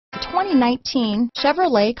2019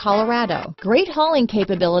 Chevrolet Colorado. Great hauling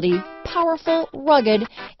capability, powerful, rugged,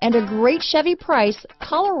 and a great Chevy price,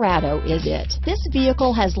 Colorado is it. This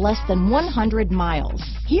vehicle has less than 100 miles.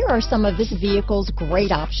 Here are some of this vehicle's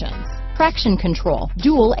great options: traction control,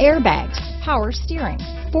 dual airbags, power steering,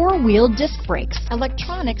 four-wheel disc brakes,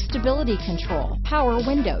 electronic stability control, power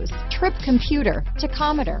windows, trip computer,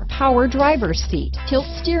 tachometer, power driver's seat, tilt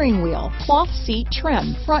steering wheel, cloth seat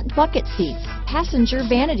trim, front bucket seats, passenger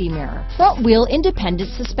vanity mirror, front wheel independent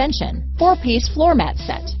suspension, four-piece floor mat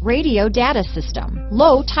set, radio data system,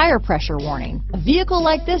 low tire pressure warning. A vehicle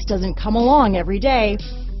like this doesn't come along every day.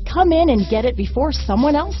 Come in and get it before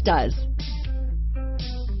someone else does.